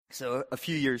So a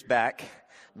few years back,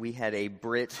 we had a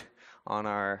Brit on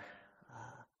our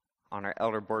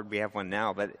elder board. We have one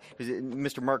now, but it was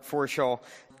Mr. Mark Forshaw,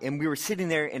 and we were sitting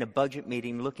there in a budget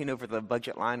meeting looking over the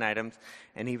budget line items,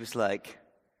 and he was like,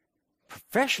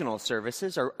 "Professional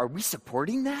services, are we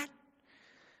supporting that?"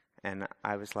 And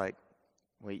I was like,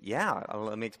 "Well, yeah,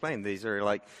 let me explain. These are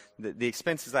like the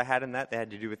expenses I had in that, they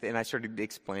had to do with," and I started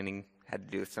explaining, had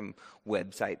to do with some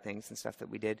website things and stuff that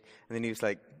we did. And then he was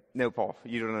like, "No, Paul,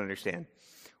 you don't understand.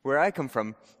 Where I come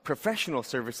from, professional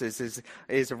services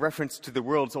is a reference to the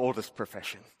world's oldest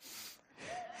profession.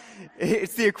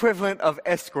 It's the equivalent of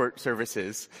escort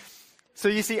services. So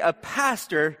you see, a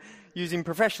pastor using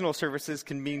professional services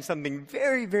can mean something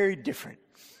very, very different,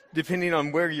 depending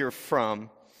on where you're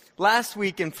from." Last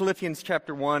week in Philippians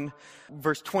chapter 1,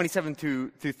 verse 27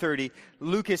 through 30,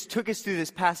 Lucas took us through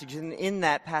this passage, and in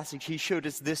that passage he showed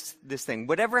us this thing.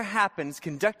 Whatever happens,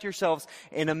 conduct yourselves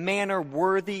in a manner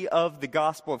worthy of the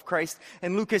gospel of Christ.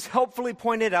 And Lucas helpfully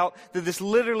pointed out that this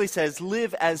literally says,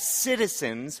 live as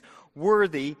citizens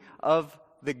worthy of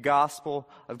the gospel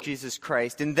of Jesus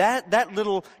Christ. And that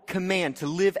little command to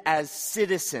live as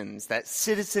citizens, that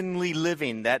citizenly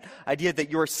living, that idea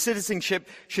that your citizenship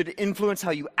should influence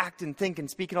how you act and think and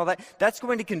speak and all that, that's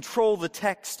going to control the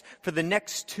text for the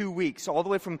next 2 weeks, all the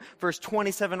way from verse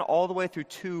 27 all the way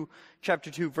through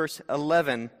chapter 2, verse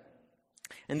 11.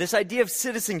 And this idea of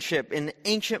citizenship in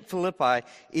ancient Philippi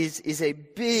is a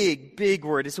big, big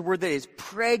word. It's a word that is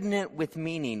pregnant with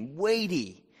meaning,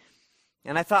 weighty.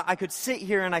 And I thought I could sit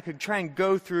here and I could try and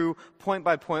go through point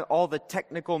by point all the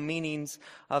technical meanings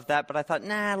of that, but I thought,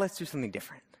 let's do something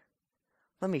different.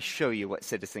 Let me show you what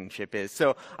citizenship is.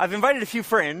 So I've invited a few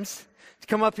friends to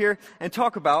come up here and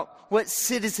talk about what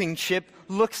citizenship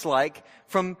looks like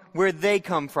from where they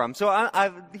come from. So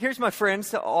here's my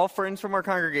friends, all friends from our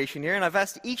congregation here, and I've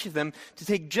asked each of them to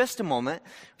take just a moment,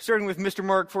 starting with Mr.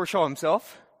 Mark Forshaw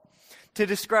himself, to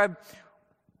describe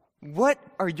what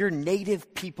are your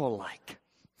native people like?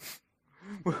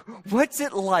 What's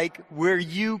it like where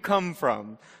you come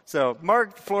from? So,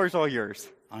 Mark, the floor is all yours.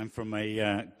 I'm from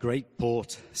a great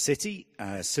port city,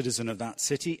 a citizen of that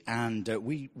city, and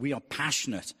we are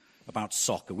passionate about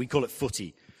soccer. We call it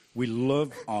footy. We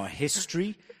love our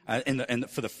history.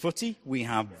 For the footy, we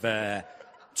have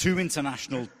 2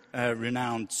 international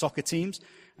renowned soccer teams.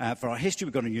 For our history,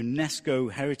 we've got a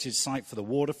UNESCO heritage site for the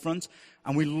waterfront,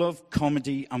 and we love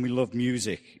comedy and we love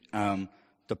music.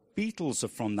 The Beatles are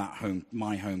from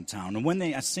my hometown, and when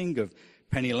I sing of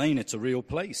Penny Lane, it's a real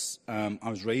place. I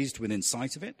was raised within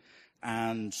sight of it,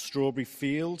 and Strawberry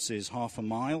Fields is half a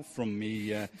mile from me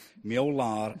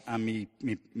olar and me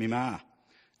ma.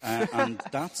 And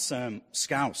that's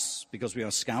Scouse, because we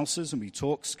are Scousers and we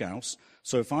talk Scouse.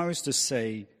 So if I was to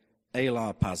say,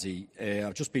 Eilar Pazzi,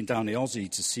 I've just been down the Aussie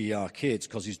to see our kids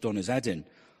because he's done his head in.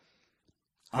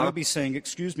 I would be saying,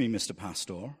 excuse me, Mr.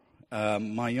 Pastor,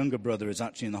 my younger brother is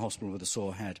actually in the hospital with a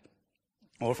sore head.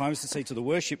 Or if I was to say to the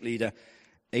worship leader,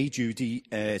 hey Judy,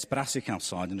 it's brassic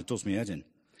outside and it does me head in.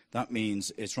 That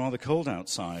means it's rather cold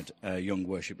outside, young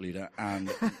worship leader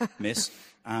and miss,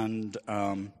 and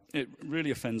it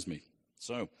really offends me.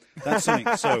 So that's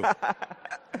something.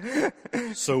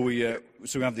 So we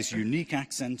have this unique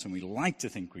accent, and we like to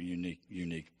think we're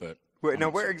unique. But now,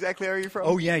 where exactly are you from?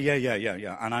 Oh yeah.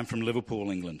 And I'm from Liverpool,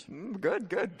 England.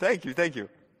 Good. Thank you.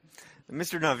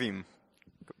 Mr. Naveen.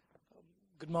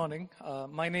 Good morning.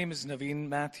 My name is Naveen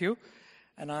Matthew,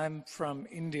 and I'm from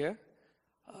India,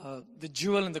 the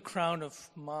jewel in the crown of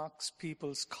Mark's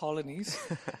people's colonies.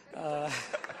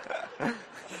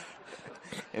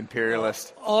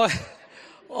 Imperialist.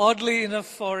 Oddly enough,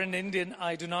 for an Indian,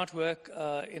 I do not work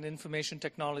in information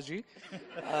technology.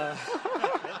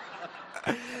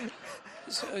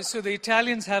 So the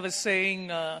Italians have a saying,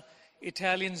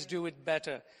 Italians do it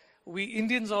better. We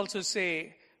Indians also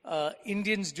say,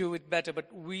 Indians do it better, but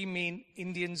we mean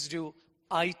Indians do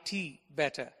IT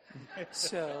better.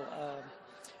 So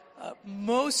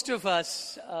most of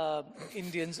us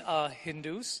Indians are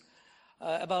Hindus,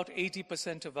 about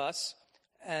 80% of us.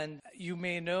 And you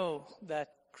may know that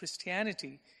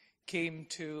Christianity came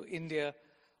to India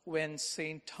when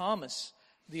St. Thomas,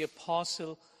 the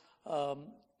apostle,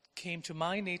 came to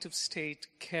my native state,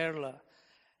 Kerala,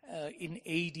 in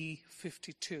AD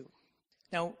 52.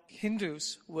 Now,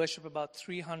 Hindus worship about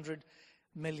 300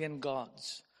 million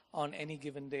gods on any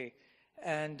given day.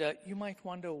 And you might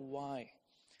wonder why.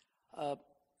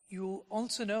 You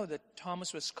also know that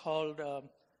Thomas was called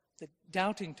the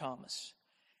Doubting Thomas.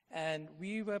 And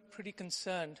we were pretty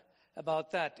concerned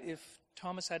about that. If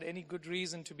Thomas had any good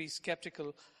reason to be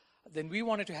skeptical, then we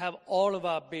wanted to have all of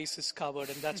our bases covered,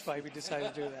 and that's why we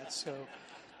decided to do that.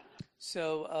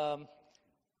 So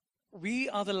we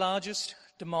are the largest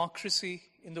democracy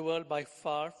in the world by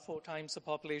far, 4 times the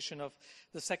population of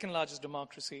the second largest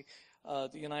democracy, the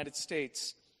United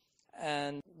States.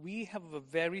 And we have a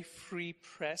very free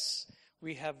press.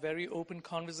 We have very open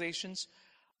conversations.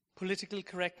 Political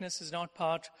correctness is not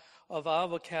part of our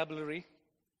vocabulary.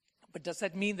 But does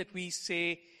that mean that we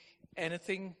say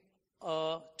anything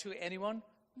to anyone?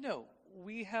 No.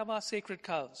 We have our sacred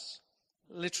cows,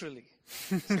 literally.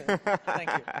 So, thank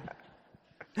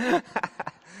you.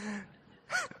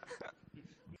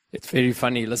 It's very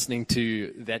funny listening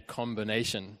to that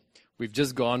combination. We've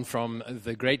just gone from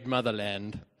the great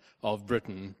motherland of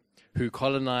Britain, who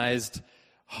colonized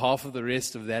half of the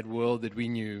rest of that world that we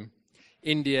knew.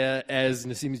 India, as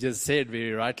Nasim just said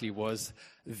very rightly, was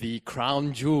the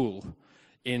crown jewel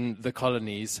in the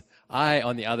colonies. I,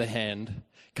 on the other hand,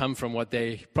 come from what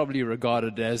they probably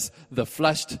regarded as the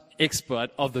flushed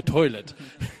expert of the toilet.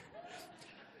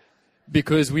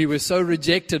 Because we were so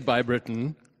rejected by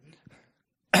Britain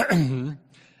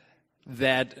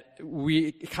that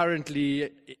we currently,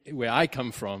 where I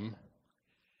come from,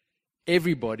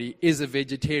 everybody is a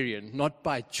vegetarian, not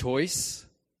by choice,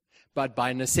 but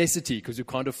by necessity, because you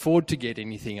can't afford to get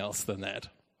anything else than that.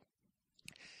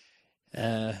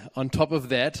 On top of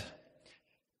that,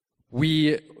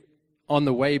 we, on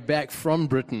the way back from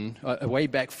Britain, way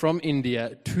back from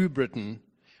India to Britain,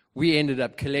 we ended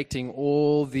up collecting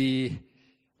all the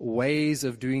ways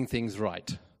of doing things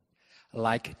right,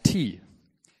 like tea.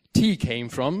 Tea came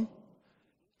from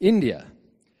India.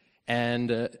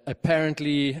 And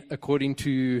apparently, according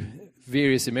to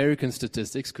various American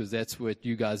statistics, because that's what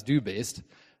you guys do best,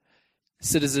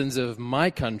 citizens of my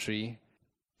country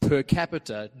per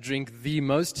capita drink the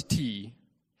most tea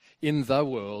in the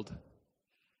world,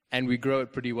 and we grow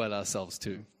it pretty well ourselves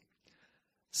too.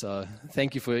 So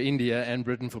thank you for India and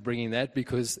Britain for bringing that,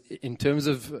 because in terms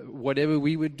of whatever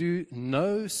we would do,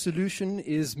 no solution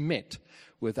is met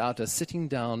without us sitting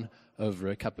down over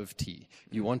a cup of tea.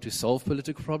 You want to solve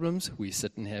political problems? We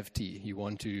sit and have tea. You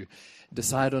want to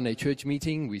decide on a church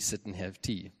meeting? We sit and have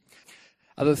tea.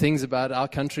 Other things about our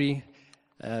country,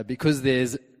 because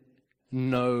there's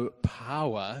no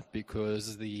power,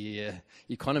 because the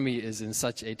economy is in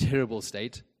such a terrible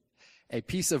state, a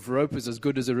piece of rope is as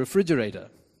good as a refrigerator.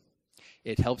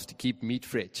 It helps to keep meat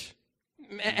fresh.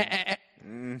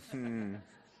 Mm-hmm.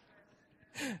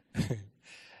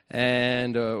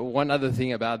 And one other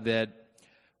thing about that,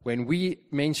 when we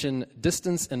mention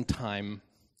distance and time,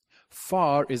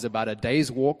 far is about a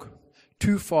day's walk.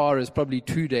 Too far is probably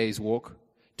 2 days' walk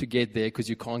to get there, because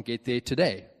you can't get there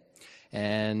today.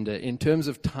 And in terms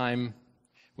of time,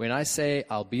 when I say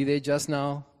I'll be there just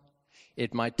now,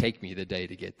 it might take me the day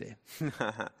to get there.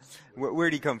 Where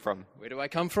do you come from? Where do I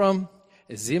come from?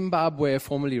 Zimbabwe,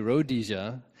 formerly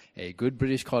Rhodesia, a good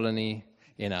British colony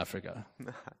in Africa.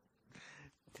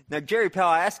 Now, Jerry Powell,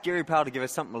 I asked Jerry Powell to give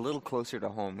us something a little closer to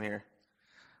home here.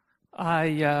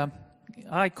 I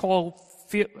call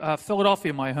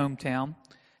Philadelphia my hometown.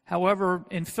 However,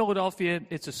 in Philadelphia,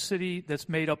 it's a city that's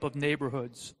made up of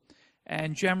neighborhoods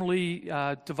and generally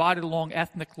divided along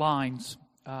ethnic lines.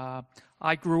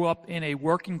 I grew up in a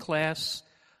working-class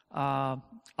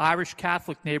Irish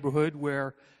Catholic neighborhood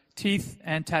where teeth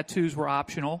and tattoos were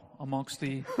optional amongst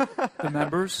the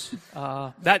members.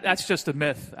 That's just a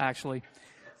myth, actually.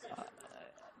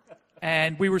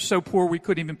 And we were so poor we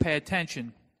couldn't even pay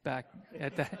attention back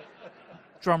at that.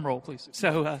 Drum roll, please.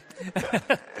 So,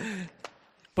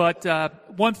 but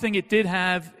one thing it did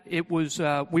have, it was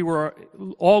we were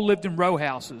all lived in row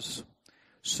houses.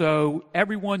 So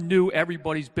everyone knew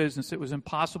everybody's business. It was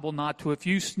impossible not to. If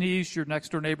you sneezed, your next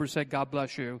door neighbor said, "God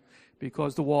bless you,"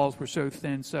 because the walls were so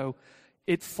thin. So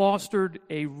it fostered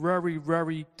a very,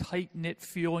 very tight-knit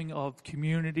feeling of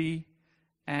community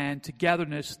and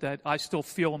togetherness that I still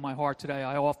feel in my heart today.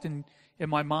 I often, in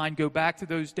my mind, go back to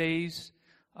those days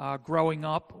growing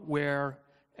up where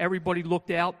everybody looked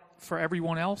out for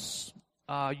everyone else.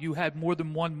 You had more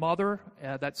than one mother.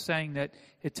 That's saying that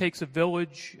it takes a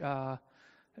village.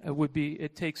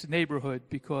 It takes a neighborhood,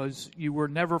 because you were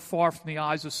never far from the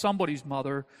eyes of somebody's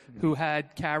mother who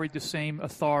had carried the same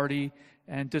authority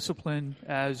and discipline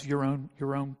as your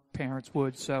own parents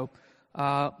would. So,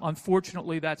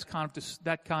 unfortunately, that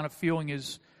kind of feeling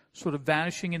is sort of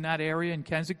vanishing in that area in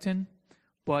Kensington.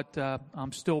 But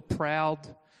I'm still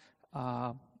proud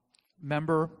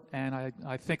member, and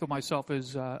I think of myself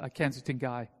as a Kensington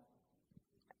guy.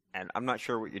 And I'm not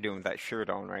sure what you're doing with that shirt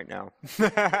on right now.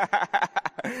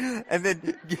 And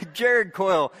then Jared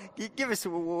Coyle, give us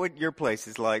what your place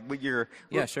is like.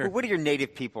 Yeah, sure. What are your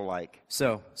native people like?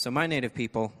 So my native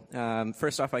people,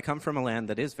 first off, I come from a land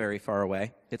that is very far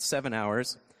away. It's 7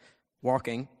 hours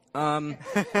walking. And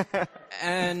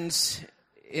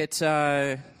it's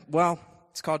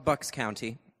called Bucks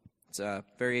County. It's a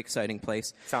very exciting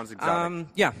place. Sounds exotic.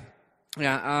 Yeah.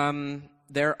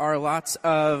 There are lots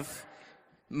of...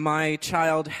 My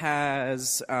child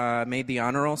has made the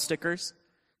honor roll stickers.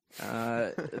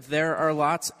 There are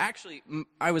lots... Actually,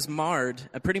 I was marred.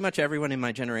 Pretty much everyone in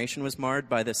my generation was marred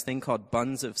by this thing called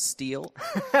Buns of Steel.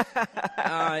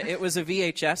 It was a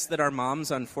VHS that our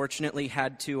moms, unfortunately,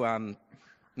 had to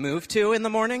move to in the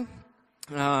morning.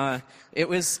 It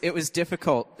was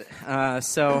difficult.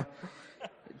 So,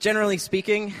 generally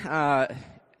speaking,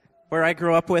 where I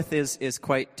grew up with is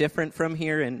quite different from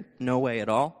here in no way at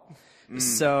all.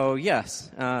 So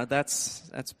yes,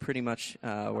 that's pretty much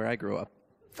where I grew up.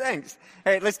 Thanks.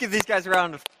 Hey, let's give these guys a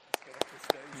round of...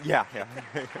 Yeah.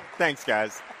 Thanks,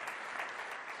 guys.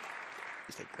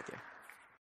 Just take it right there.